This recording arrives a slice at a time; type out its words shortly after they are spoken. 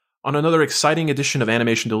On another exciting edition of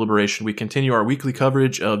Animation Deliberation, we continue our weekly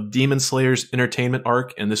coverage of Demon Slayer's entertainment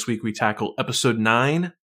arc, and this week we tackle Episode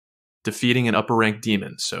 9, Defeating an Upper-Ranked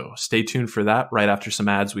Demon. So stay tuned for that. Right after some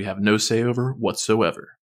ads we have no say over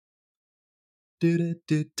whatsoever.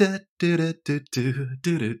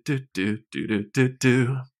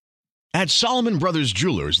 At Solomon Brothers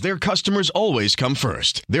Jewelers, their customers always come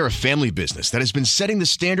first. They're a family business that has been setting the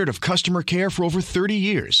standard of customer care for over 30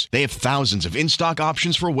 years. They have thousands of in-stock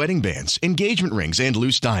options for wedding bands, engagement rings, and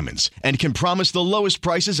loose diamonds, and can promise the lowest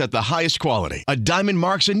prices at the highest quality. A diamond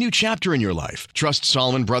marks a new chapter in your life. Trust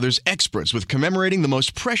Solomon Brothers experts with commemorating the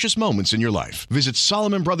most precious moments in your life. Visit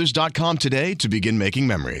SolomonBrothers.com today to begin making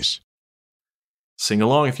memories. Sing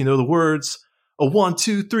along if you know the words. A 1,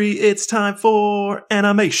 2, 3, it's time for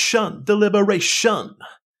Animation Deliberation.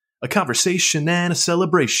 A conversation and a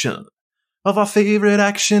celebration of our favorite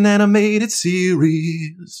action animated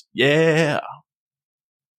series. Yeah.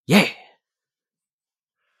 Yeah.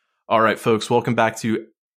 All right, folks, welcome back to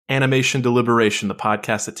Animation Deliberation, the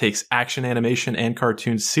podcast that takes action animation and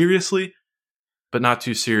cartoons seriously, but not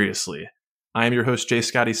too seriously. I am your host,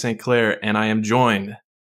 Scotty St. Clair, and I am joined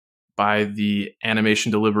by the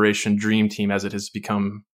Animation Deliberation Dream Team, as it has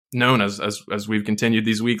become known as we've continued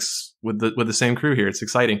these weeks with the same crew here. It's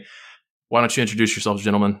exciting. Why don't you introduce yourselves,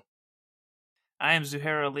 gentlemen? I am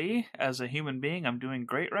Zuhair Ali. As a human being, I'm doing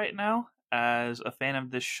great right now. As a fan of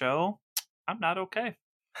this show, I'm not okay.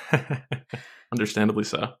 Understandably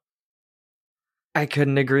so. I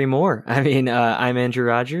couldn't agree more. I mean, I'm Andrew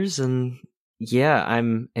Rogers, and yeah,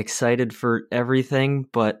 I'm excited for everything,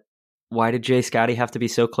 but why did Scotty have to be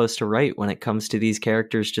so close to right when it comes to these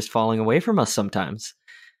characters just falling away from us sometimes?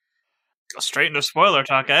 Straight into spoiler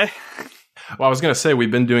talk, eh? Well, I was going to say,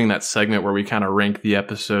 we've been doing that segment where we kind of rank the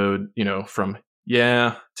episode, from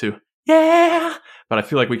yeah to yeah, but I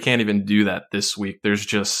feel like we can't even do that this week. There's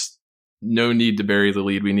just no need to bury the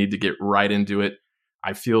lead. We need to get right into it.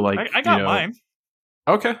 I feel like I got mine.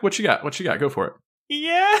 Okay, what you got? Go for it.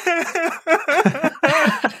 Yeah.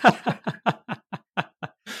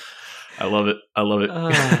 I love it.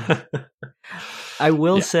 I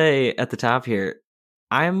will say at the top here,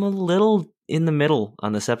 I'm a little in the middle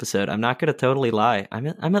on this episode. I'm not going to totally lie. I'm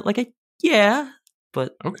at like a yeah,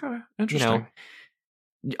 but okay, interesting.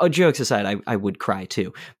 Jokes aside, I would cry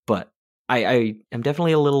too, but I am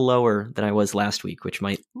definitely a little lower than I was last week, which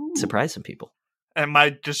might surprise some people. And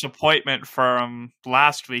my disappointment from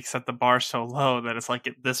last week set the bar so low that it's like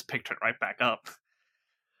this picked it right back up.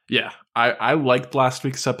 Yeah, I liked last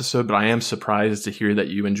week's episode, but I am surprised to hear that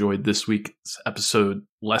you enjoyed this week's episode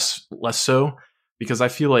less so, because I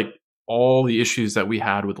feel like all the issues that we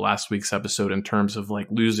had with last week's episode in terms of like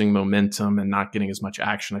losing momentum and not getting as much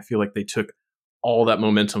action, I feel like they took all that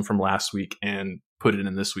momentum from last week and put it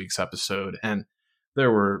in this week's episode. And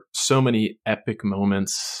there were so many epic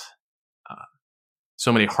moments,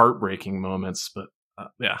 so many heartbreaking moments, but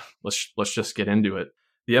yeah, let's just get into it.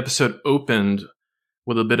 The episode opened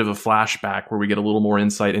with a bit of a flashback where we get a little more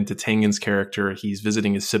insight into Tengen's character. He's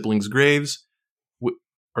visiting his siblings' graves,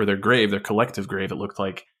 or their collective grave, it looked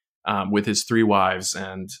like, with his 3 wives,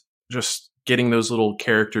 and just getting those little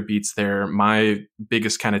character beats there. My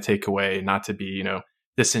biggest kind of takeaway, not to be,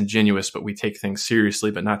 disingenuous, but we take things seriously,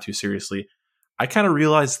 but not too seriously. I kind of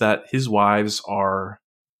realized that his wives are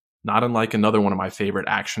not unlike another one of my favorite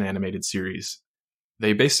action animated series.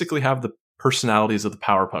 They basically have the personalities of the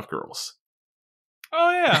Powerpuff Girls. Oh,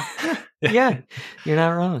 yeah. Yeah, you're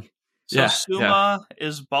not wrong. So Suma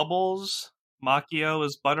is Bubbles, Makio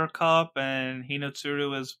is Buttercup, and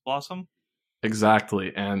Hinatsuru is Blossom?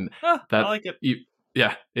 Exactly. And I like it.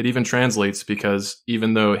 It even translates, because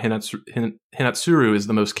even though Hinatsuru is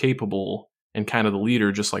the most capable and kind of the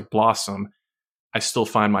leader, just like Blossom, I still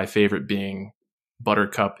find my favorite being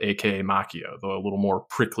Buttercup, aka Makio, though a little more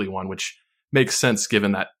prickly one, which makes sense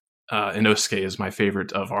given that Inosuke is my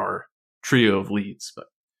favorite of our trio of leads. But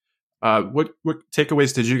what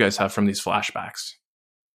takeaways did you guys have from these flashbacks?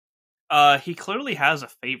 He clearly has a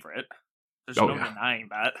favorite. There's no denying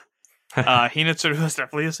that. Hinatsuru is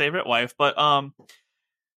definitely his favorite wife, but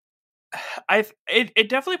it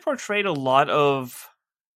definitely portrayed a lot of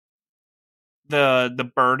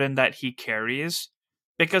the burden that he carries,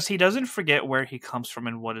 because he doesn't forget where he comes from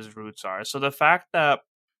and what his roots are. So the fact that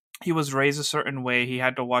he was raised a certain way, he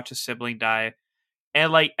had to watch his sibling die,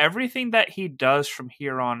 and like everything that he does from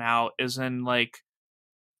here on out is in like,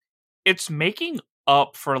 it's making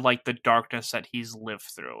up for like the darkness that he's lived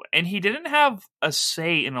through. And he didn't have a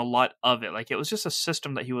say in a lot of it. Like, it was just a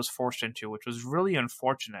system that he was forced into, which was really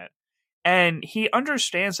unfortunate. And he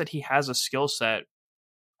understands that he has a skill set,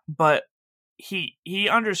 but he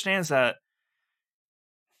understands that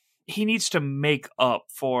he needs to make up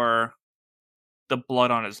for the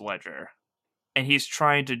blood on his ledger, and he's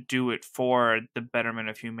trying to do it for the betterment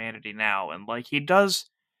of humanity now. And like he does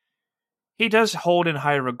hold in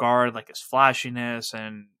high regard like his flashiness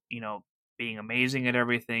and, being amazing at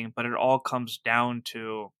everything, but it all comes down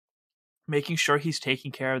to making sure he's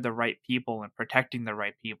taking care of the right people and protecting the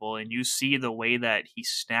right people. And you see the way that he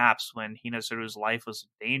snaps when Hinazuru's life was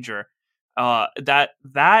in danger.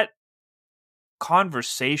 That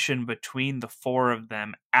conversation between the four of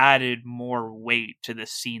them added more weight to the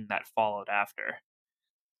scene that followed after.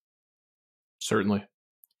 Certainly.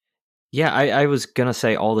 Yeah, I was gonna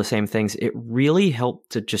say all the same things. It really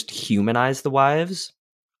helped to just humanize the wives.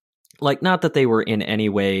 Like, not that they were in any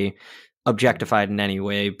way objectified in any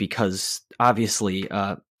way, because obviously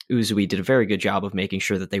Uzui did a very good job of making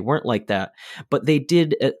sure that they weren't like that, but they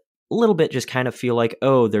did a little bit just kind of feel like,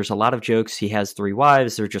 oh, there's a lot of jokes. He has 3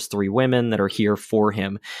 wives. They're just 3 women that are here for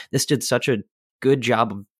him. This did such a good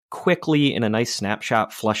job of quickly, in a nice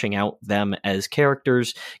snapshot, fleshing out them as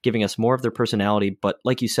characters, giving us more of their personality. But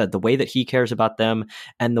like you said, the way that he cares about them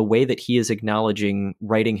and the way that he is acknowledging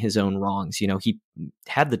righting his own wrongs. He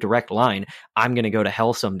had the direct line, I'm going to go to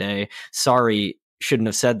hell someday. Sorry, shouldn't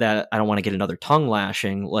have said that. I don't want to get another tongue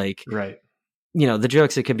lashing. Like, right. The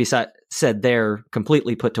jokes that could be said there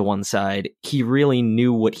completely put to one side. He really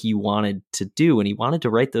knew what he wanted to do, and he wanted to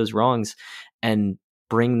right those wrongs and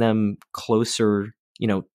bring them closer,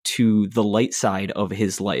 to the light side of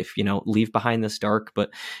his life, leave behind this dark, but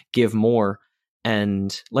give more.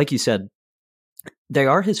 And like you said, they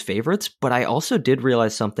are his favorites, but I also did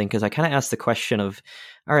realize something, because I kind of asked the question of,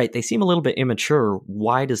 all right, they seem a little bit immature.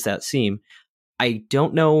 Why does that seem? I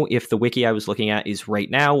don't know if the wiki I was looking at is right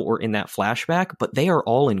now or in that flashback, but they are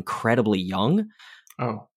all incredibly young.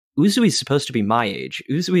 Oh. Uzui is supposed to be my age.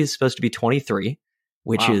 Uzui is supposed to be 23,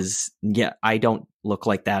 which Wow. is, I don't look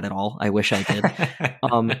like that at all. I wish I did.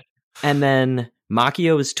 And then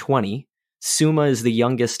Makio is 20, Suma is the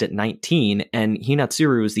youngest at 19, and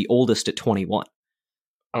Hinatsuru is the oldest at 21.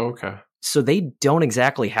 Oh, okay. So they don't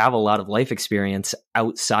exactly have a lot of life experience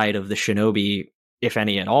outside of the shinobi, if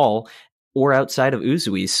any at all, or outside of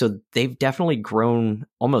Uzui. So they've definitely grown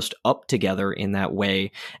almost up together in that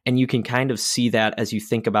way. And you can kind of see that as you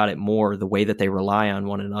think about it more, the way that they rely on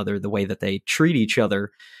one another, the way that they treat each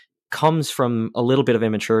other comes from a little bit of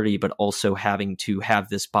immaturity, but also having to have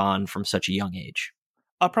this bond from such a young age.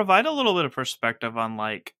 I'll provide a little bit of perspective on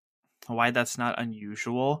like why that's not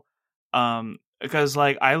unusual. Because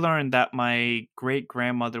like I learned that my great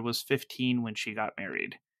grandmother was 15 when she got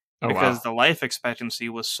married. Because wow. the life expectancy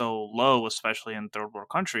was so low, especially in third world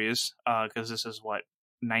countries, because this is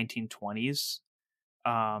 1920s,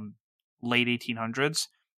 late 1800s.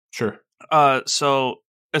 Sure. So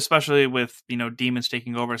especially with demons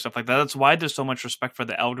taking over and stuff like that, that's why there's so much respect for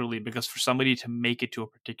the elderly, because for somebody to make it to a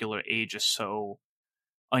particular age is so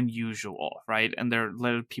unusual, right? And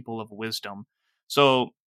they're people of wisdom.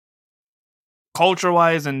 So culture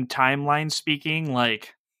wise and timeline speaking,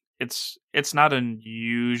 like it's not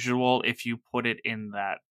unusual if you put it in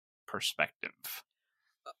that perspective.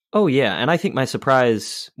 Oh, yeah. And I think my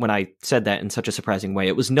surprise when I said that in such a surprising way,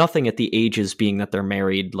 it was nothing at the ages being that they're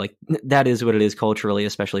married. Like, that is what it is culturally,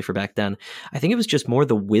 especially for back then. I think it was just more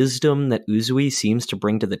the wisdom that Uzui seems to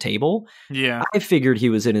bring to the table. Yeah. I figured he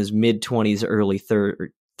was in his mid-20s, early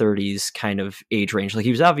 30s kind of age range. Like,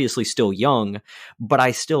 he was obviously still young, but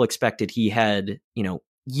I still expected he had,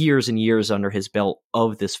 years and years under his belt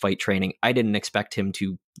of this fight training. I didn't expect him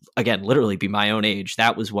to, again, literally be my own age.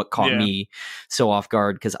 That was what caught me so off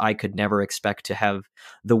guard, because I could never expect to have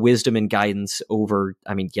the wisdom and guidance over,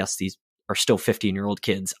 yes, these are still 15-year-old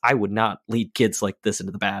kids. I would not lead kids like this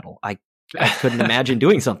into the battle. I couldn't imagine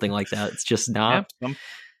doing something like that. It's just not.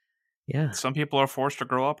 Some people are forced to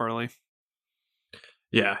grow up early.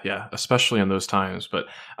 Yeah, especially in those times. But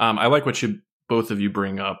I like what both of you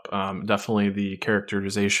bring up. Definitely the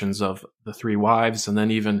characterizations of the 3 wives, and then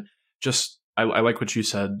even just I like what you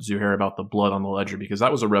said, Zuhair, about the blood on the ledger, because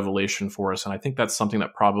that was a revelation for us, and I think that's something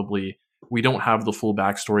that probably we don't have the full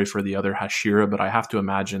backstory for the other Hashira, but I have to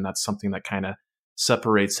imagine that's something that kind of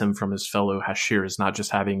separates him from his fellow Hashiras, not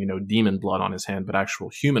just having demon blood on his hand, but actual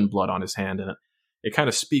human blood on his hand, and it kind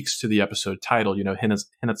of speaks to the episode title.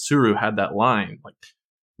 Hinatsuru had that line like,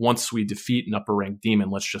 once we defeat an upper rank demon,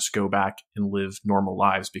 let's just go back and live normal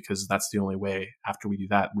lives, because that's the only way. After we do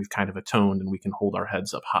that, we've kind of atoned and we can hold our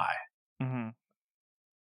heads up high. Mm-hmm.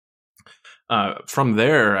 From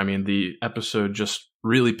there, the episode just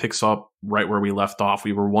really picks up right where we left off.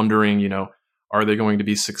 We were wondering, are they going to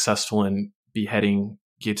be successful in beheading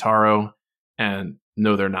Gyutaro? And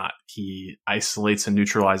no, they're not. He isolates and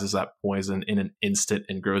neutralizes that poison in an instant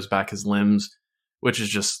and grows back his limbs, which is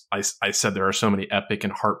just, I said there are so many epic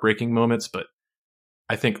and heartbreaking moments, but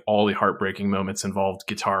I think all the heartbreaking moments involved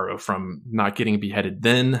Gyutaro, from not getting beheaded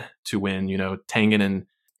then to when, Tengen and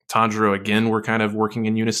Tanjiro again were kind of working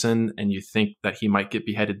in unison, and you think that he might get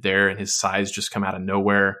beheaded there and his sighs just come out of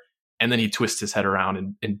nowhere. And then he twists his head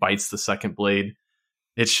around and bites the second blade.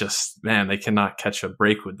 It's just, man, they cannot catch a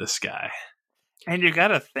break with this guy. And you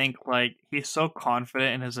gotta think, like, he's so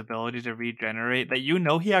confident in his ability to regenerate that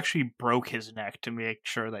he actually broke his neck to make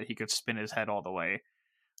sure that he could spin his head all the way.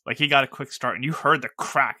 Like, he got a quick start, and you heard the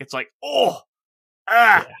crack. It's like, oh!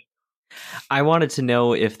 Ah! Yeah. I wanted to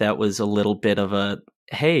know if that was a little bit of a,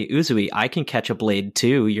 hey, Uzui, I can catch a blade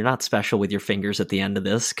too. You're not special with your fingers at the end of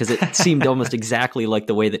this, because it seemed almost exactly like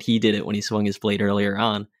the way that he did it when he swung his blade earlier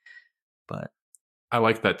on. But I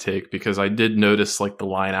like that take, because I did notice, like, the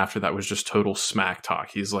line after that was just total smack talk.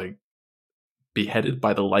 He's like, beheaded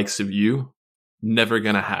by the likes of you? Never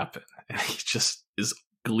gonna happen. And he just is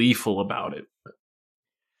gleeful about it.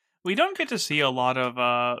 We don't get to see a lot of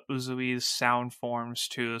Uzui's sound forms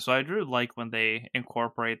too, so I do like when they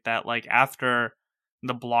incorporate that. Like, after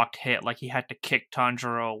the blocked hit, like, he had to kick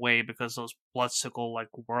Tanjiro away because those bloodsickle, like,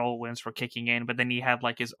 whirlwinds were kicking in, but then he had,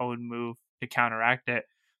 like, his own move to counteract it.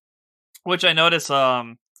 Which I notice,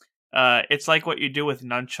 it's like what you do with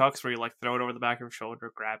nunchucks, where you, like, throw it over the back of your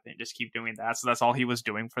shoulder, grab it, and just keep doing that. So that's all he was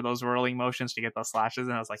doing for those whirling motions to get those slashes,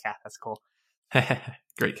 and I was like, yeah, that's cool.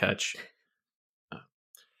 Great catch.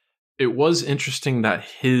 It was interesting that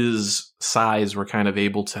his size were kind of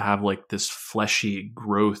able to have, like, this fleshy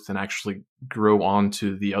growth and actually grow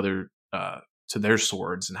onto the other, to their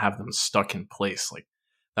swords and have them stuck in place. Like,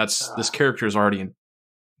 this character is already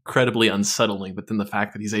incredibly unsettling, but then the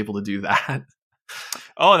fact that he's able to do that.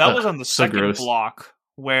 Oh, that was on the second gross. block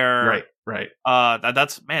where, right.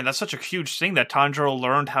 That's such a huge thing that Tanjiro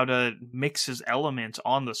learned how to mix his elements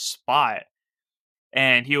on the spot.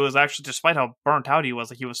 And he was actually, despite how burnt out he was,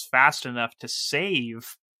 like, he was fast enough to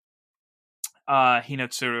save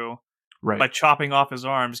Hinatsuru by chopping off his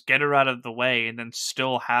arms, get her out of the way, and then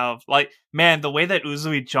still have, like, man, the way that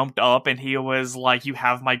Uzui jumped up and he was like, you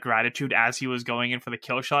have my gratitude, as he was going in for the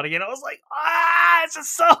kill shot again, I was like, this is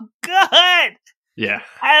so good! Yeah.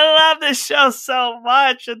 I love this show so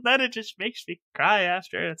much, and then it just makes me cry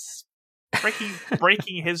after. It's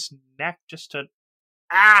breaking his neck just to,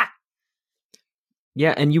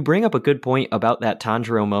 Yeah, and you bring up a good point about that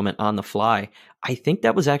Tanjiro moment on the fly. I think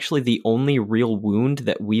that was actually the only real wound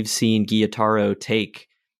that we've seen Gyutaro take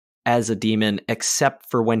as a demon, except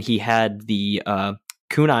for when he had the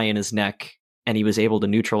kunai in his neck and he was able to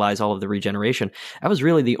neutralize all of the regeneration. That was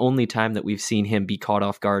really the only time that we've seen him be caught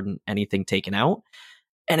off guard and anything taken out.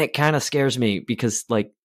 And it kind of scares me because,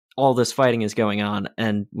 like, all this fighting is going on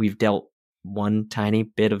and we've dealt one tiny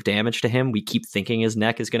bit of damage to him. We keep thinking his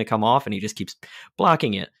neck is going to come off and he just keeps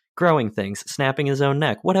blocking it, growing things, snapping his own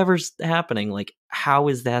neck, whatever's happening. Like, how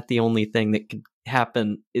is that the only thing that could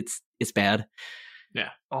happen? It's bad. Yeah.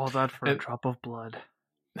 All that for a drop of blood.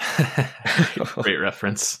 Great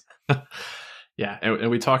reference. Yeah. And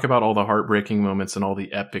we talk about all the heartbreaking moments and all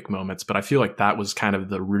the epic moments, but I feel like that was kind of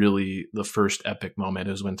the first epic moment,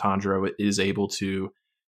 is when Tanjiro is able to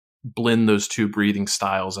blend those two breathing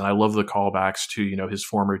styles. And I love the callbacks to, his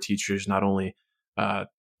former teachers, not only, what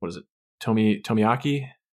is it? Tomoyaki?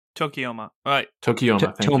 Tokioma. Right.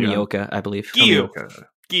 Tokioma. Tomioka, I believe.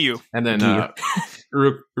 Giyu. And then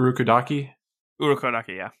Urukudaki?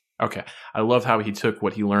 Urukudaki, yeah. Okay. I love how he took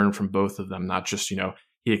what he learned from both of them, not just,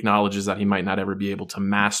 he acknowledges that he might not ever be able to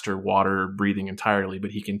master water breathing entirely,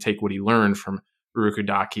 but he can take what he learned from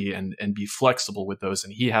Urukudaki and be flexible with those.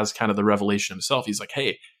 And he has kind of the revelation himself. He's like,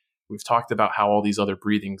 hey, we've talked about how all these other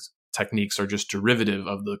breathing techniques are just derivative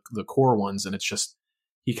of the core ones. And it's just,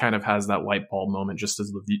 he kind of has that light bulb moment just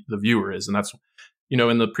as the viewer is. And that's,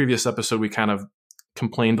 in the previous episode, we kind of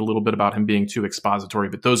complained a little bit about him being too expository,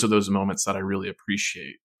 but those are those moments that I really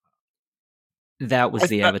appreciate. That was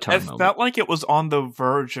the Avatar moment. It felt like it was on the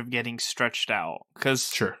verge of getting stretched out. Because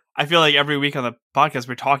sure. I feel like every week on the podcast,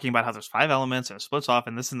 we're talking about how there's 5 elements and it splits off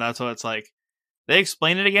and this and that. So it's like, they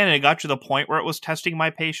explained it again and it got to the point where it was testing my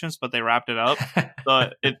patience, but they wrapped it up. So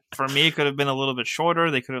for me, it could have been a little bit shorter.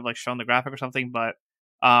 They could have, like, shown the graphic or something, but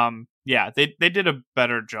yeah, they did a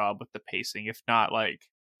better job with the pacing. If not, like,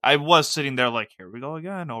 I was sitting there like, here we go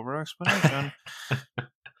again, over explanation.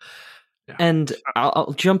 Yeah. And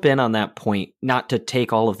I'll jump in on that point, not to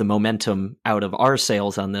take all of the momentum out of our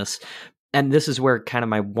sales on this. And this is where kind of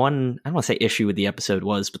my one, I don't want to say issue with the episode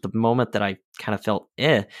was, but the moment that I kind of felt,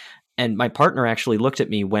 And my partner actually looked at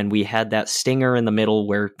me when we had that stinger in the middle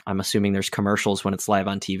where I'm assuming there's commercials when it's live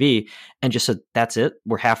on TV, and just said, that's it.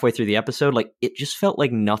 We're halfway through the episode. Like, it just felt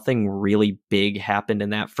like nothing really big happened in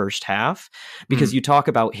that first half, because you talk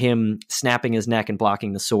about him snapping his neck and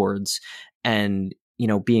blocking the swords and, you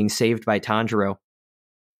know, being saved by Tanjiro.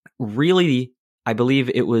 Really, I believe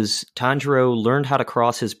it was Tanjiro learned how to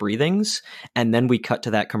cross his breathings, and then we cut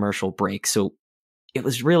to that commercial break. So it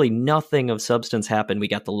was really nothing of substance happened. We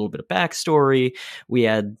got the little bit of backstory. We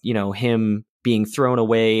had, you know, him being thrown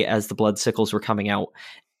away as the blood sickles were coming out.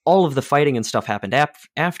 All of the fighting and stuff happened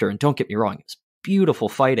after. And don't get me wrong, it was beautiful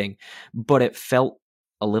fighting, but it felt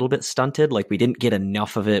a little bit stunted. Like, we didn't get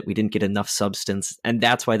enough of it. We didn't get enough substance. And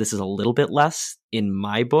that's why this is a little bit less in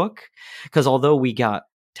my book. Because although we got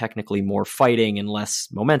technically more fighting and less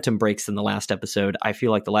momentum breaks than the last episode, I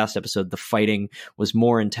feel like the last episode, the fighting was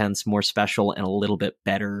more intense, more special, and a little bit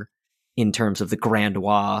better in terms of the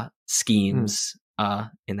grandois schemes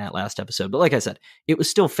in that last episode. But like I said, it was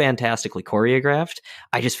still fantastically choreographed.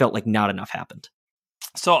 I just felt like not enough happened.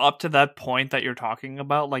 So up to that point that you're talking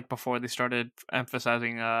about, like before they started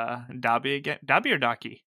emphasizing Dabi again, Dabi or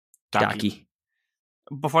Daki? Daki.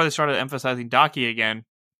 Before they started emphasizing Daki again,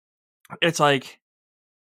 it's like,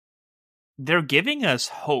 they're giving us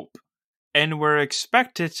hope, and we're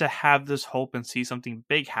expected to have this hope and see something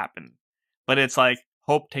big happen. But it's like,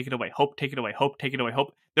 hope, take it away, hope, take it away, hope, take it away,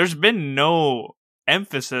 hope. There's been no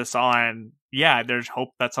emphasis on, yeah, there's hope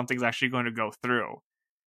that something's actually going to go through.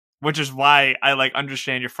 Which is why I like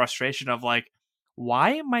understand your frustration of like,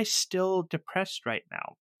 why am I still depressed right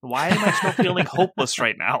now? Why am I still feeling hopeless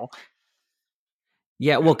right now?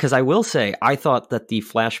 Yeah, well, because I will say, I thought that the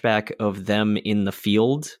flashback of them in the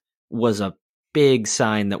field was a big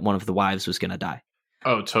sign that one of the wives was going to die.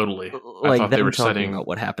 Oh, totally. Like, I thought they were setting about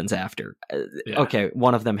what happens after. Yeah. Okay,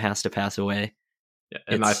 one of them has to pass away. Yeah,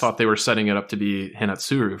 and I thought they were setting it up to be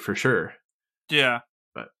Hinatsuru for sure. Yeah.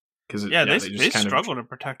 But because they struggle to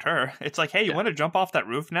protect her. It's like, hey, you want to jump off that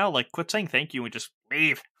roof now? Like, quit saying thank you and just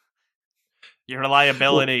leave. You're a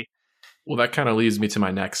liability. Well, that kind of leads me to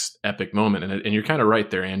my next epic moment, and you're kind of right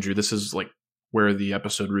there, Andrew. This is like where the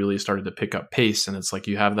episode really started to pick up pace, and it's like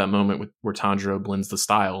you have that moment where Tanjiro blends the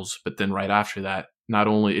styles, but then right after that,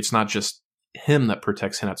 it's not just him that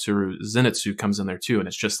protects Hinatsuru, Zenitsu comes in there too, and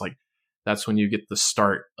it's just like that's when you get the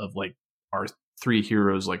start of like our three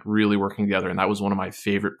heroes like really working together. And that was one of my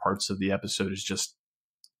favorite parts of the episode, is just,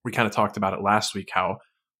 we kind of talked about it last week, how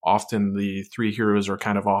often the three heroes are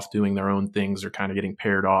kind of off doing their own things, they're kind of getting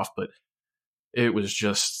paired off, but it was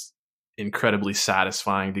just incredibly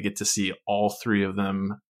satisfying to get to see all three of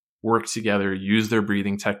them work together, use their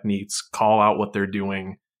breathing techniques, call out what they're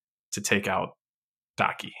doing to take out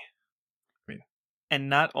Daki. I mean, and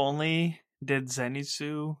not only did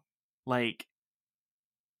Zenitsu like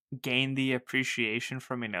gain the appreciation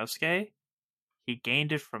from Inosuke, he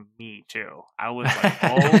gained it from me too. I was like,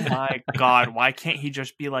 oh my god, why can't he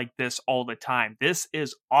just be like this all the time? This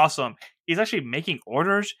is awesome. He's actually making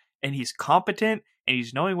orders, and he's competent, and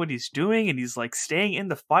he's knowing what he's doing, and he's like staying in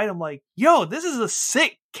the fight. I'm like, yo, this is a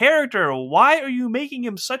sick character. Why are you making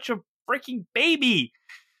him such a freaking baby?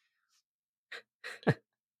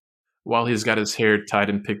 While he's got his hair tied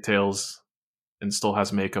in pigtails and still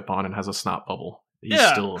has makeup on and has a snot bubble, he's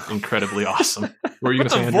still incredibly awesome. What were you going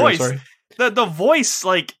to say, Andrew? Sorry. The voice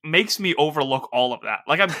like makes me overlook all of that.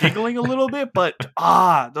 Like, I'm giggling a little bit, but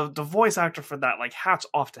the voice actor for that, like, hats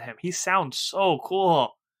off to him. He sounds so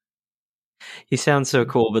cool. He sounds so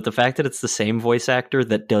cool, but the fact that it's the same voice actor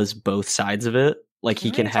that does both sides of it, like he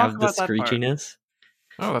can have the screechiness.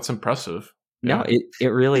 Oh, that's impressive. No, it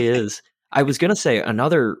really is. I was going to say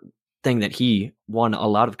another thing that he won a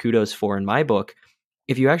lot of kudos for in my book.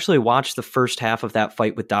 If you actually watch the first half of that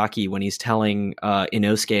fight with Daki, when he's telling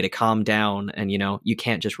Inosuke to calm down and, you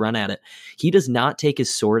can't just run at it, he does not take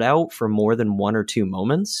his sword out for more than 1 or 2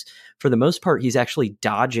 moments. For the most part, he's actually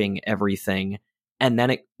dodging everything. And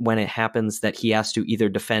then when it happens that he has to either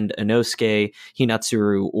defend Inosuke,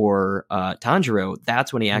 Hinatsuru, or Tanjiro,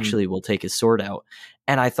 that's when he actually will take his sword out.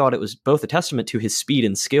 And I thought it was both a testament to his speed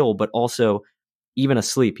and skill, but also even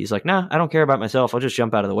asleep, he's like, nah, I don't care about myself. I'll just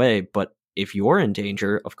jump out of the way. But if you're in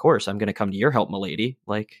danger, of course, I'm going to come to your help, milady.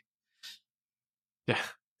 Like, yeah,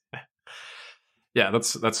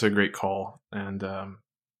 that's a great call. And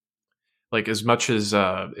like, as much as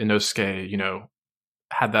Inosuke,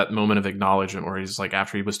 had that moment of acknowledgement where he's like,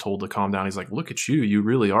 after he was told to calm down, he's like, look at you, you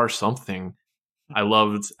really are something. I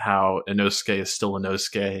loved how Inosuke is still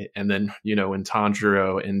Inosuke. And then, when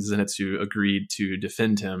Tanjiro and Zenitsu agreed to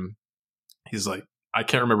defend him, he's like, I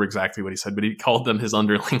can't remember exactly what he said, but he called them his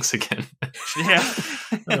underlings again. Yeah.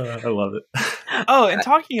 I love it. Oh, and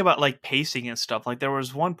talking about like pacing and stuff, like there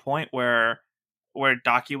was one point where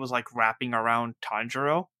Daki was like wrapping around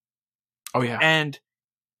Tanjiro, Oh yeah. and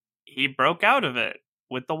he broke out of it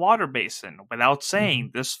with the water basin without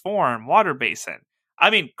saying this form, water basin. I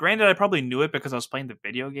mean, granted, I probably knew it because I was playing the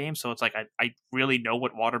video game, so it's like I really know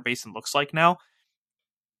what water basin looks like now.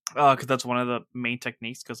 Because that's one of the main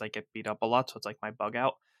techniques. Because I get beat up a lot, so it's like my bug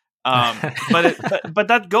out. But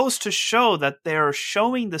that goes to show that they're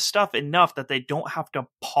showing the stuff enough that they don't have to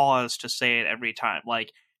pause to say it every time.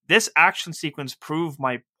 Like this action sequence proved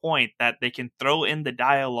my point that they can throw in the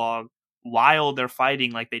dialogue while they're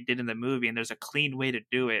fighting, like they did in the movie, and there's a clean way to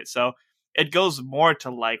do it. So it goes more to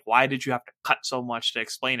like, why did you have to cut so much to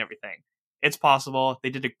explain everything? It's possible. They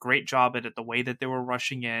did a great job at it, the way that they were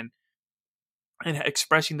rushing in and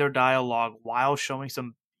expressing their dialogue while showing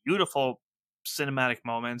some beautiful cinematic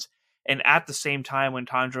moments. And at the same time, when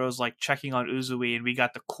Tanjiro's like checking on Uzui and we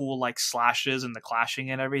got the cool like slashes and the clashing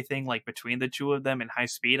and everything like between the two of them in high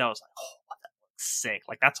speed, I was like, oh, that looks sick.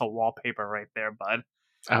 Like that's a wallpaper right there, bud.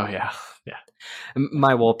 Oh yeah. Yeah.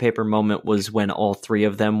 My wallpaper moment was when all three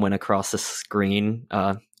of them went across the screen,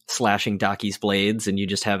 slashing Daki's blades, and you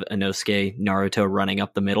just have Inosuke Naruto running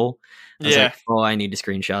up the middle. I was like, oh, I need to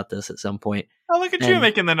screenshot this at some point. Oh, look at you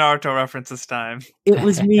making the Naruto reference this time. It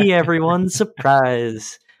was me, everyone.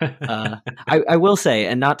 Surprise. I will say,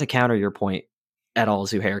 and not to counter your point at all,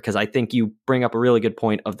 Zuhair, because I think you bring up a really good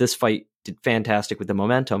point of this fight did fantastic with the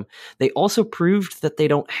momentum. They also proved that they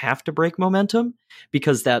don't have to break momentum,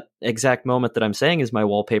 because that exact moment that I'm saying is my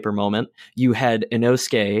wallpaper moment. You had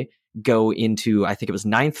Inosuke go into, I think it was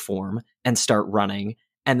 9th form, and start running.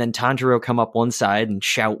 And then Tanjiro come up one side and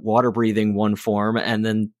shout water breathing one form. And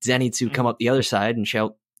then Zenitsu come up the other side and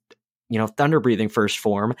shout, thunder breathing first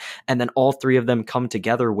form. And then all three of them come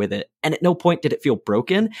together with it. And at no point did it feel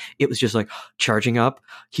broken. It was just like charging up.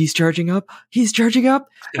 He's charging up. He's charging up.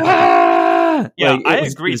 Yeah, like, I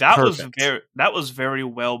agree. That was very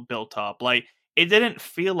well built up. Like it didn't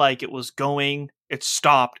feel like it was going, it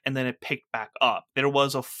stopped, and then it picked back up. There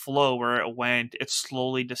was a flow where it went, it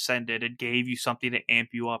slowly descended, it gave you something to amp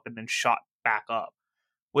you up, and then shot back up.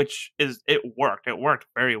 It worked. It worked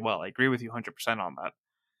very well. I agree with you 100% on that.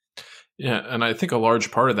 Yeah, and I think a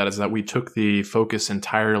large part of that is that we took the focus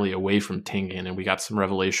entirely away from Tengen, and we got some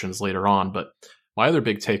revelations later on. But my other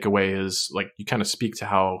big takeaway is, like, you kind of speak to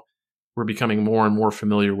how we're becoming more and more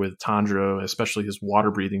familiar with Tanjiro, especially his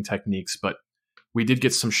water breathing techniques. But we did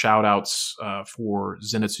get some shout outs for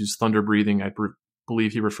Zenitsu's thunder breathing. I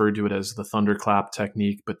believe he referred to it as the thunderclap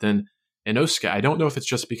technique. But then Inosuke, I don't know if it's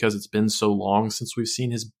just because it's been so long since we've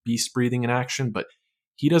seen his beast breathing in action, but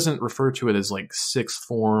he doesn't refer to it as like 6th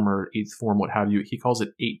form or 8th form, what have you. He calls it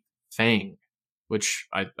 8th Fang, which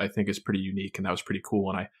I think is pretty unique, and that was pretty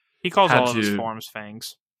cool. And he calls all of his forms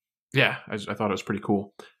fangs. Yeah, I thought it was pretty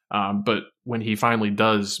cool. But when he finally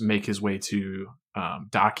does make his way to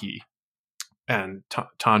Daki, and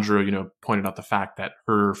Tanjiro, pointed out the fact that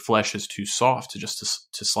her flesh is too soft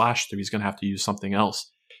to slash through. He's going to have to use something else.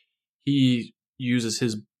 He uses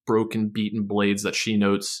his broken, beaten blades that she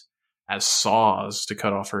notes as saws to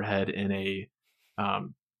cut off her head in a,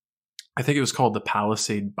 I think it was called the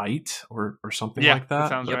Palisade Bite or something like that. That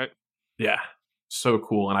sounds right. Yeah, so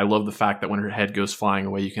cool. And I love the fact that when her head goes flying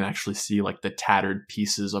away, you can actually see like the tattered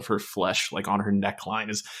pieces of her flesh, like on her neckline.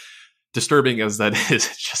 As disturbing as that is,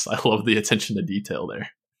 it's just, I love the attention to detail there.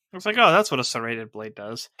 It's like, oh, that's what a serrated blade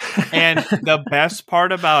does. And the best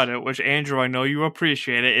part about it, which Andrew, I know you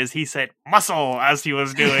appreciate it, is he said muscle as he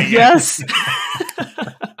was doing it. Yes.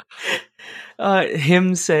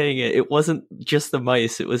 Him saying it wasn't just the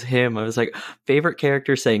mice, it was him. I was like, favorite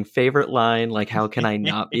character saying favorite line, like, how can I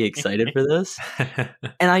not be excited for this?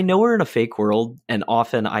 And I know we're in a fake world, and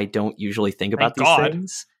often I don't usually think about these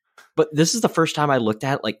things, but this is the first time I looked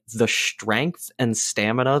at like the strength and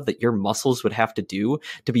stamina that your muscles would have to do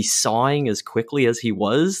to be sawing as quickly as he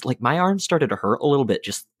was. Like, my arm started to hurt a little bit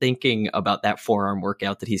just thinking about that forearm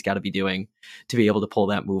workout that he's got to be doing to be able to pull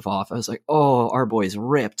that move off. I was like, oh, our boy's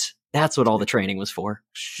ripped. That's what all the training was for.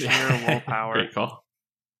 Sheer willpower. Great call.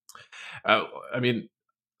 I mean,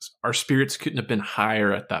 our spirits couldn't have been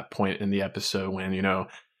higher at that point in the episode when,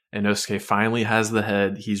 Inosuke finally has the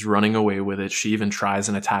head. He's running away with it. She even tries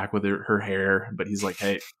an attack with her hair, but he's like,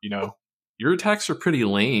 hey, your attacks are pretty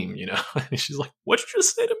lame, And she's like, what'd you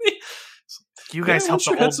just say to me? Like, you guys help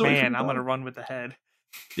the old man. I'm going to run with the head.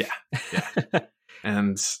 Yeah.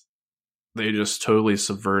 And they just totally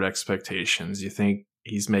subvert expectations. You think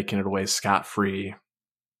he's making it away scot-free,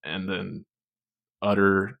 and then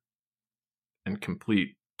utter and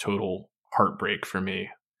complete total heartbreak for me.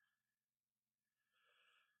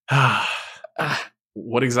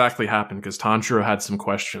 what exactly happened, because Tanjiro had some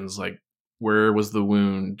questions like, where was the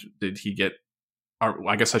wound? Did he get? Or,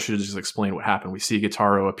 I guess I should just explain what happened. We see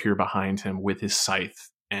Gitaro appear behind him with his scythe,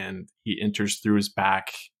 and he enters through his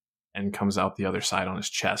back and comes out the other side on his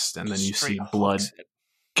chest, and then you see blood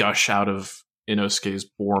gush out of Inosuke's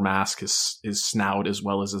boar mask, his snout as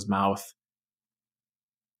well as his mouth.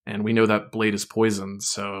 And we know that blade is poisoned,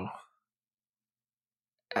 so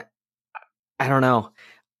I don't know.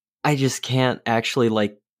 I just can't actually,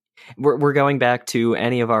 like, we're going back to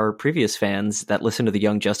any of our previous fans that listen to the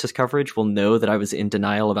Young Justice coverage will know that I was in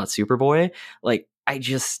denial about Superboy. Like, I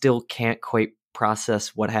just still can't quite process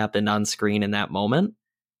what happened on screen in that moment.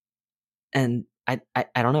 And I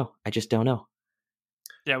don't know. I just don't know.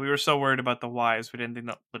 Yeah, we were so worried about the whys. We didn't think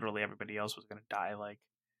that literally everybody else was going to die. Like,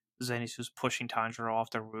 Zenitsu was pushing Tanjiro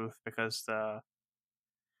off the roof because the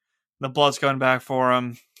blood's going back for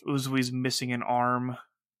him. Uzui's missing an arm.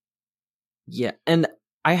 Yeah, and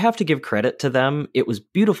I have to give credit to them. It was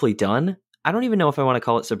beautifully done. I don't even know if I want to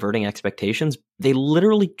call it subverting expectations. They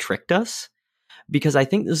literally tricked us, because I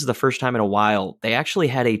think this is the first time in a while they actually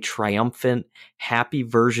had a triumphant, happy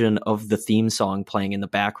version of the theme song playing in the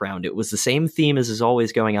background. It was the same theme as is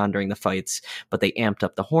always going on during the fights, but they amped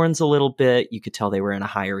up the horns a little bit. You could tell they were in a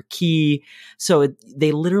higher key. So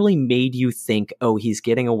they literally made you think, oh, he's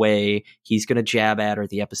getting away, he's going to jab at her,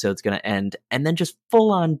 the episode's going to end, and then just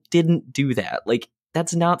full on didn't do that. Like,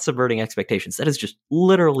 that's not subverting expectations. That is just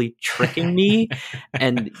literally tricking me.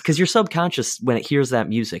 And because your subconscious, when it hears that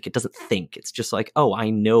music, it doesn't think. It's just like, oh, I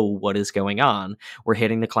know what is going on. We're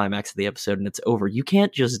hitting the climax of the episode and it's over. You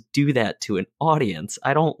can't just do that to an audience.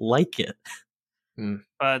 I don't like it.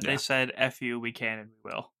 But they said, F you, we can and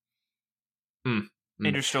we will. And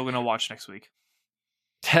you're still going to watch next week.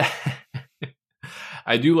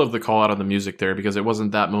 I do love the call out on the music there, because it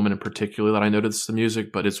wasn't that moment in particular that I noticed the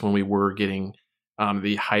music, but it's when we were getting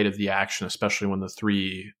the height of the action, especially when the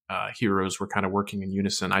three heroes were kind of working in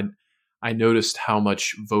unison. I noticed how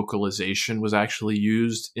much vocalization was actually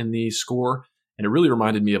used in the score, and it really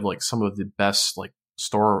reminded me of like some of the best like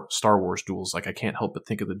Star Wars duels. Like, I can't help but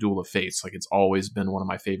think of the Duel of Fates. Like, it's always been one of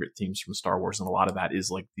my favorite themes from Star Wars, and a lot of that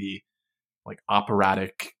is like the like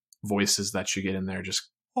operatic voices that you get in there. Just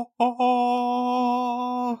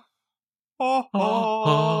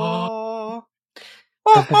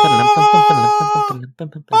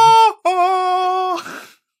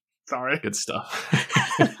Sorry. Good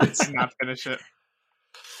stuff. Let's not finish it.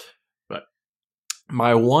 But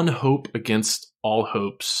my one hope against all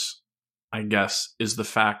hopes, I guess, is the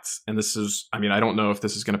fact, and this is, I mean, I don't know if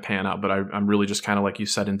this is going to pan out, but I'm really just kind of, like you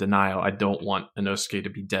said, in denial. I don't want Inosuke to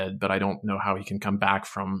be dead, but I don't know how he can come back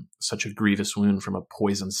from such a grievous wound from a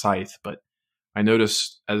poison scythe. But I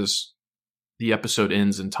noticed as the episode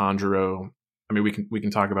ends and Tanjiro, I mean, we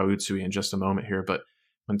can talk about Utsui in just a moment here, but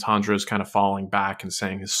when Tanjiro's kind of falling back and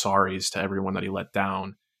saying his sorries to everyone that he let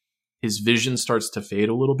down, his vision starts to fade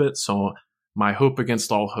a little bit. So my hope against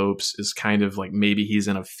all hopes is kind of like maybe he's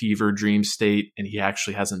in a fever dream state and he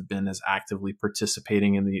actually hasn't been as actively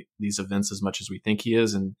participating in these events as much as we think he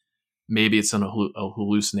is. And maybe it's a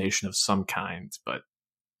hallucination of some kind, but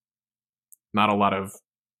not a lot of,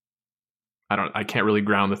 I can't really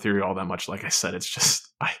ground the theory all that much. Like I said, it's just,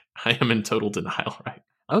 I am in total denial, right?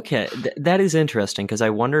 Okay, that is interesting, because I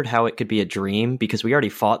wondered how it could be a dream, because we already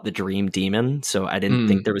fought the dream demon, so I didn't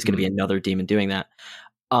think there was going to be another demon doing that.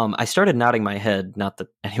 I started nodding my head, not that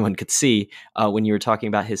anyone could see, when you were talking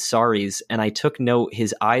about his sorries, and I took note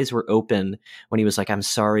his eyes were open when he was like, I'm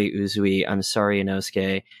sorry, Uzui, I'm sorry,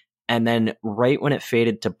 Inosuke. And then right when it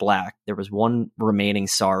faded to black, there was one remaining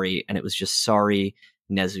sorry, and it was just sorry,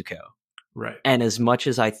 Nezuko. Right. And as much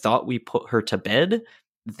as I thought we put her to bed,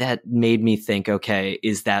 that made me think, okay,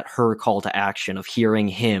 is that her call to action of hearing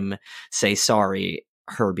him say sorry,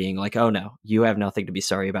 her being like, oh no, you have nothing to be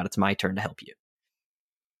sorry about, it's my turn to help you?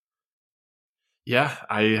 Yeah,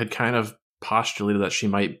 I had kind of postulated that she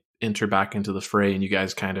might enter back into the fray, and you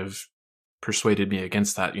guys kind of persuaded me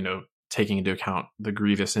against that, taking into account the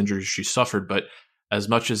grievous injuries she suffered. But as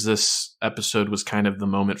much as this episode was kind of the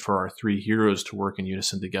moment for our three heroes to work in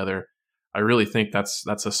unison together, I really think that's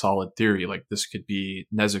a solid theory. Like, this could be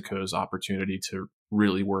Nezuko's opportunity to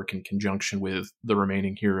really work in conjunction with the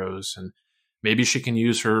remaining heroes, and maybe she can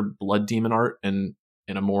use her blood demon art in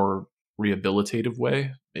a more rehabilitative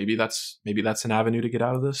way. Maybe that's an avenue to get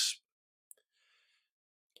out of this.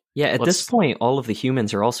 Yeah, at this point, all of the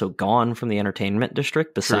humans are also gone from the entertainment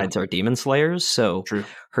district besides our demon slayers, so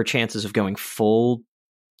her chances of going full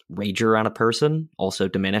rager on a person also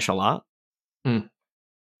diminish a lot.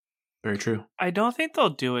 Very true. I don't think they'll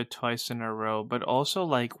do it twice in a row, but also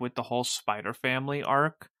like with the whole Spider Family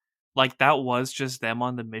arc, like that was just them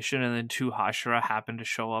on the mission, and then two Hashira happened to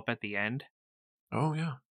show up at the end. Oh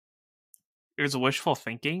yeah. It was wishful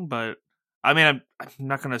thinking, but I mean, I'm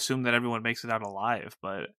not going to assume that everyone makes it out alive,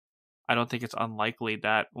 but I don't think it's unlikely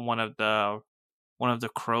that one of the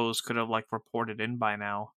crows could have like reported in by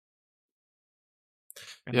now.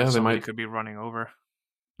 And Yeah, somebody could be running over.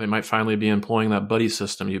 They might finally be employing that buddy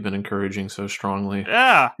system you've been encouraging so strongly.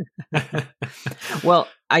 Yeah. Well,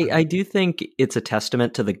 I do think it's a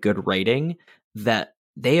testament to the good writing that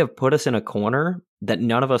they have put us in a corner that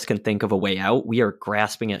none of us can think of a way out. We are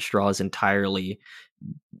grasping at straws entirely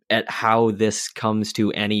at how this comes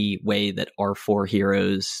to any way that our four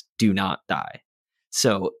heroes do not die.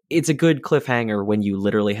 So it's a good cliffhanger when you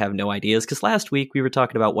literally have no ideas. Because last week we were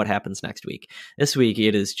talking about what happens next week. This week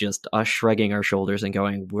it is just us shrugging our shoulders and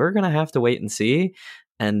going, we're going to have to wait and see.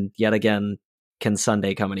 And yet again, can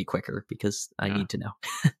Sunday come any quicker? Because I need to know.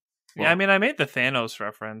 Yeah, I mean, I made the Thanos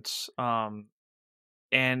reference.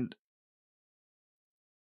 And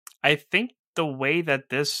I think the way that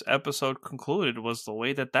this episode concluded was the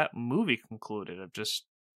way that that movie concluded, of just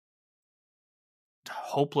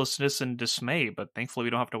hopelessness and dismay, but thankfully we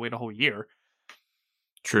don't have to wait a whole year.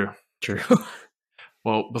 True.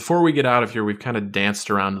 Well, before we get out of here, we've kind of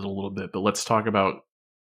danced around it a little bit, but let's talk about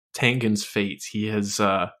Tengen's fate. He has,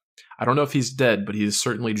 I don't know if he's dead, but he has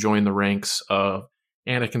certainly joined the ranks of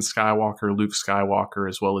Anakin Skywalker, Luke Skywalker,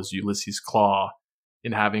 as well as Ulysses Claw,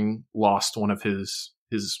 in having lost one of his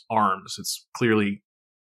arms. It's clearly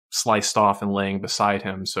sliced off and laying beside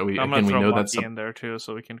him. So we know that's in there too,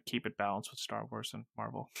 so we can keep it balanced with Star Wars and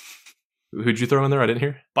Marvel. Who'd you throw in there? I didn't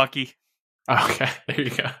hear. Bucky. Oh, okay, there you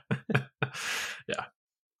go. Yeah.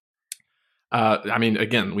 I mean,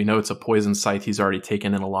 again, we know it's a poison site. He's already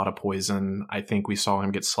taken in a lot of poison. I think we saw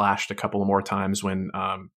him get slashed a couple of more times when,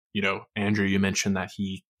 Andrew, you mentioned that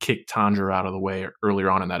he kicked Tanjiro out of the way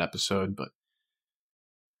earlier on in that episode, but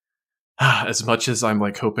as much as I'm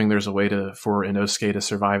like hoping there's a way for Inosuke to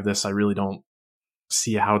survive this, I really don't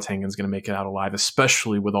see how Tengen's going to make it out alive,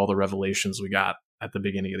 especially with all the revelations we got at the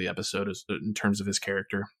beginning of the episode in terms of his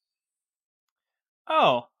character.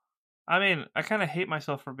 Oh, I mean, I kind of hate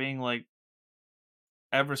myself for being like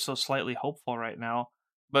ever so slightly hopeful right now,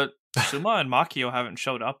 but Suma and Makio haven't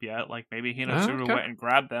showed up yet. Like maybe Hinazuru went and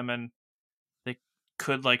grabbed them, and they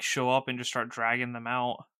could like show up and just start dragging them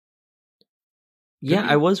out. Yeah,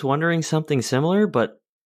 I was wondering something similar, but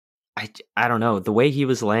I don't know. The way he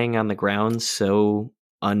was laying on the ground so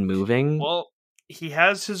unmoving. Well, he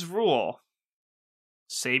has his rule.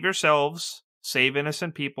 Save yourselves, save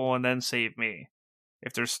innocent people, and then save me.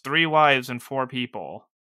 If there's 3 wives and 4 people.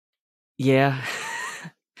 Yeah.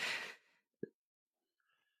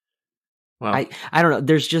 Well, I don't know.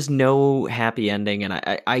 There's just no happy ending, and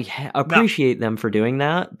I appreciate them for doing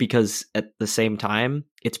that, because at the same time,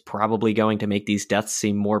 it's probably going to make these deaths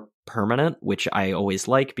seem more permanent, which I always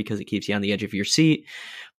like because it keeps you on the edge of your seat.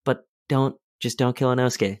 But don't kill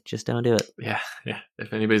Inosuke. Just don't do it. Yeah.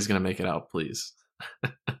 If anybody's gonna make it out, please.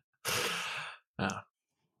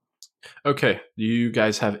 Okay. Do you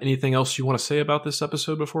guys have anything else you want to say about this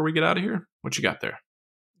episode before we get out of here? What you got there?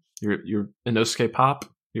 Your Inosuke pop?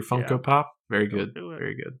 Your Funko Pop? Very good.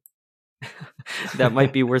 Very good. That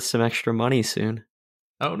might be worth some extra money soon.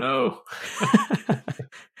 Oh, no.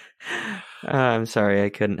 I'm sorry, I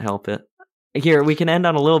couldn't help it. Here, we can end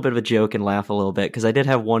on a little bit of a joke and laugh a little bit, because I did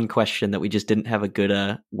have one question that we just didn't have a good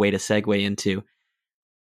way to segue into.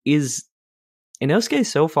 Is Inosuke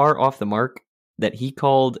so far off the mark that he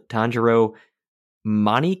called Tanjiro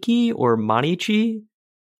Maniki or Manichi?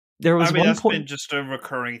 There was one that's point been just a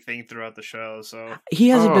recurring thing throughout the show. So he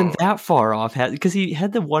hasn't been that far off, because he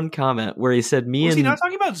had the one comment where he said, "Me." Was he not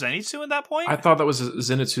talking about Zenitsu at that point? I thought that was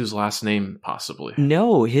Zenitsu's last name, possibly.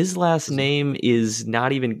 No, his last name is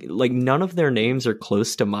not even like, none of their names are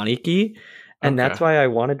close to Maniki, and that's why I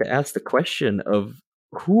wanted to ask the question of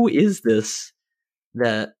who is this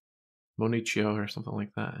that Monichio or something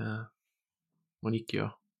like that. Yeah,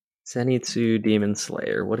 Monikyo. Zenitsu Demon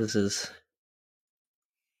Slayer. What is his?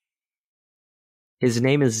 His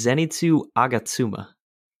name is Zenitsu Agatsuma.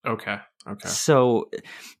 Okay. So,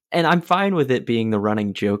 and I'm fine with it being the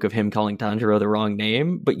running joke of him calling Tanjiro the wrong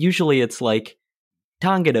name, but usually it's like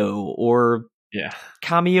Tangado or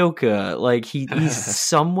Kamioka. Like he's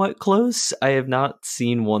somewhat close. I have not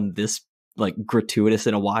seen one this like gratuitous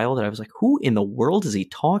in a while that I was like, who in the world is he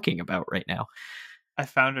talking about right now? I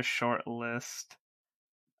found a short list.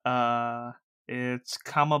 It's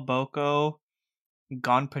Kamaboko,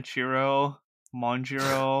 Gonpachiro,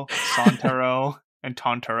 Monjiro, Santaro, and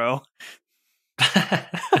Tantaro. I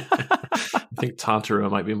think Tantaro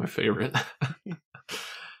might be my favorite.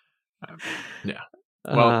 Yeah.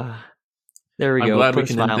 Well, there we I'm go. glad Put we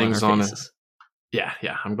can a end smile things on on our it. faces.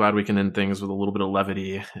 Yeah. I'm glad we can end things with a little bit of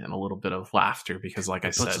levity and a little bit of laughter because, like I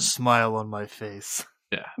It puts said, a smile on my face.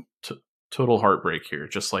 yeah, total heartbreak here,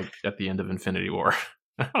 just like at the end of Infinity War.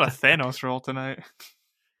 What a Thanos roll tonight.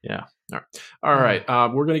 Yeah. All right.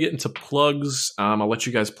 We're going to get into plugs. I'll let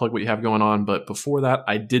you guys plug what you have going on. But before that,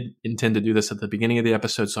 I did intend to do this at the beginning of the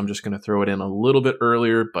episode, so I'm just going to throw it in a little bit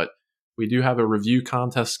earlier. But we do have a review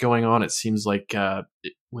contest going on. It seems like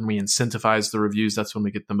when we incentivize the reviews, that's when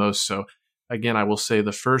we get the most. So again, I will say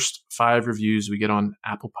the first 5 reviews we get on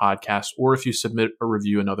Apple Podcasts, or if you submit a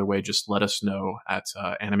review another way, just let us know at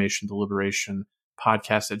Animation Deliberation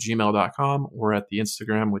Podcast at gmail.com or at the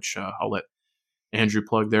Instagram, which I'll let Andrew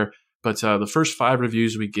plug there. But the first 5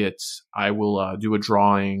 reviews we get, I will do a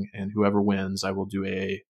drawing, and whoever wins, I will do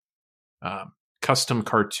a custom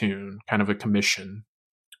cartoon, kind of a commission,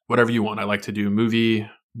 whatever you want. I like to do movie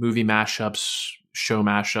mashups, show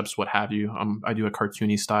mashups, what have you. I do a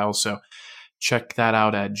cartoony style, so check that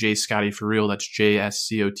out at Scotty for real. That's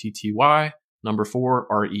JSCOTTY 4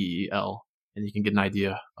 REEL, and you can get an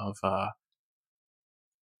idea of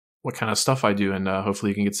what kind of stuff I do, and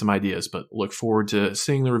hopefully you can get some ideas. But look forward to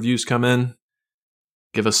seeing the reviews come in.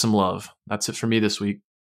 Give us some love. That's it for me this week.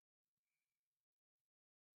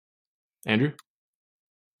 Andrew?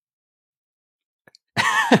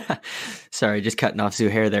 Sorry, just cutting off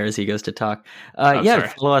Zuhair there as he goes to talk. Sorry.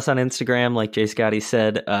 Follow us on Instagram, like Jay Scotty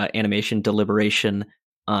said, Animation Deliberation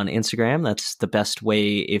on Instagram. That's the best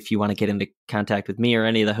way if you want to get into contact with me or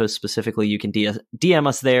any of the hosts specifically. You can DM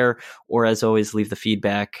us there, or as always, leave the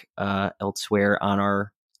feedback elsewhere on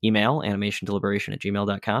our email,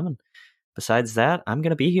 animationdeliberation@gmail.com. And besides that, I'm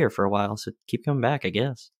going to be here for a while, so keep coming back, I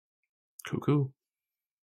guess. Cool.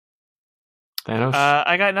 Thanos?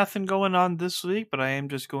 I got nothing going on this week, but I am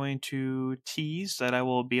just going to tease that I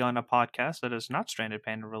will be on a podcast that is not Stranded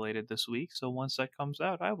Panda related this week. So once that comes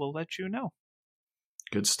out, I will let you know.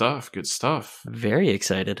 Good stuff. Very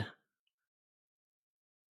excited.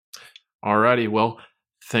 Alrighty, well,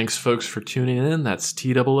 thanks folks for tuning in. That's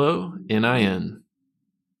TOONIN.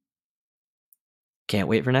 Can't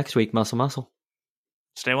wait for next week. Muscle.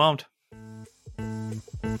 Stay whelmed.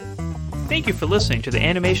 Thank you for listening to the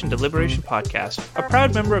Animation Deliberation Podcast, a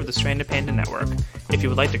proud member of the Stranded Panda Network. If you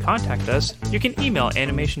would like to contact us, you can email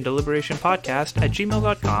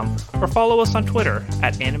animationdeliberationpodcast@gmail.com or follow us on Twitter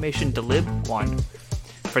at animationdelib1.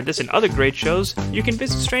 For this and other great shows, you can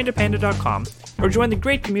visit strandedpanda.com or join the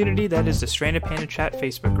great community that is the Stranded Panda Chat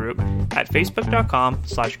Facebook group at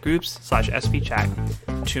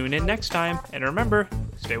facebook.com/groups/svchat. Tune in next time, and remember,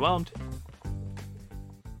 stay whelmed.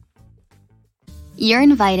 You're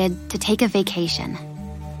invited to take a vacation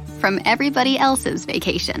from everybody else's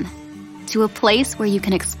vacation to a place where you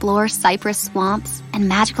can explore cypress swamps and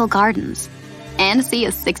magical gardens and see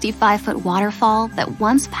a 65-foot waterfall that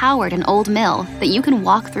once powered an old mill that you can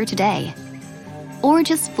walk through today. Or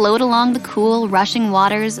just float along the cool, rushing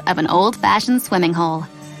waters of an old-fashioned swimming hole.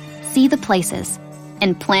 See the places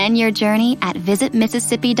and plan your journey at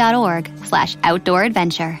visitmississippi.org/outdoor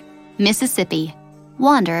adventure. Mississippi.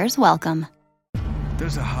 Wanderers welcome.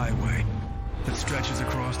 There's a highway that stretches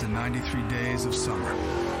across the 93 days of summer,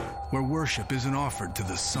 where worship isn't offered to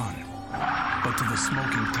the sun, but to the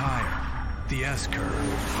smoking tire, the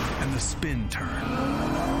S-curve, and the spin turn.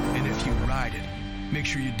 And if you ride it, make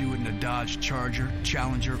sure you do it in a Dodge Charger,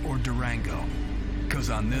 Challenger, or Durango. 'Cause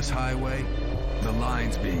on this highway, the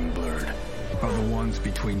lines being blurred are the ones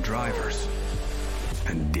between drivers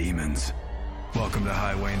and demons. Welcome to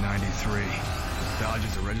Highway 93. Dodge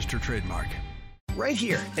is a registered trademark. Right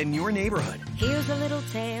here in your neighborhood. Here's a little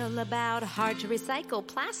tale about hard-to-recycle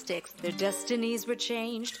plastics. Their destinies were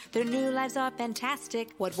changed. Their new lives are fantastic.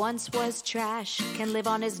 What once was trash can live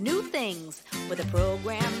on as new things with a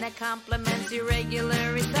program that complements your regular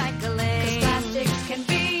recycling. 'Cause plastics can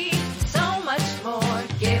be so much more.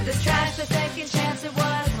 Give this trash the second chance it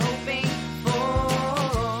was hoping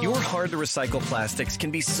for. Your hard-to-recycle plastics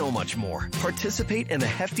can be so much more. Participate in the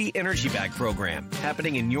Hefty Energy Bag program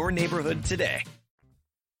happening in your neighborhood today.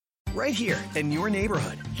 Right here in your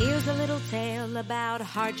neighborhood. Here's a little tale about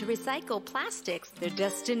hard-to-recycle plastics. Their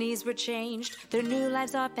destinies were changed. Their new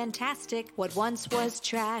lives are fantastic. What once was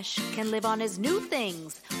trash can live on as new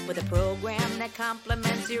things with a program that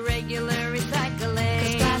complements your regular recycling.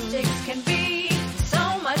 'Cause plastics can be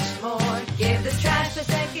so much more. Give this trash the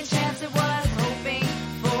second chance it was hoping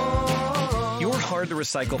for. Your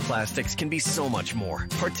hard-to-recycle plastics can be so much more.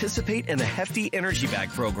 Participate in the Hefty Energy Bag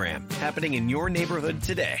program happening in your neighborhood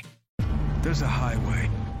today. There's a highway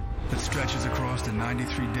that stretches across the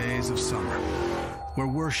 93 days of summer, where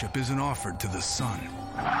worship isn't offered to the sun,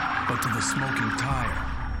 but to the smoking tire,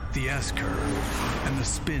 the S-curve, and the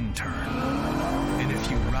spin turn. And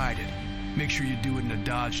if you ride it, make sure you do it in a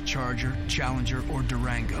Dodge Charger, Challenger, or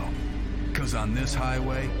Durango. Because on this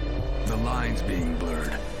highway, the lines being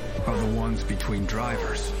blurred are the ones between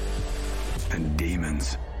drivers and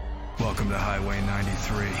demons. Welcome to Highway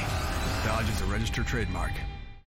 93. Dodge is a registered trademark.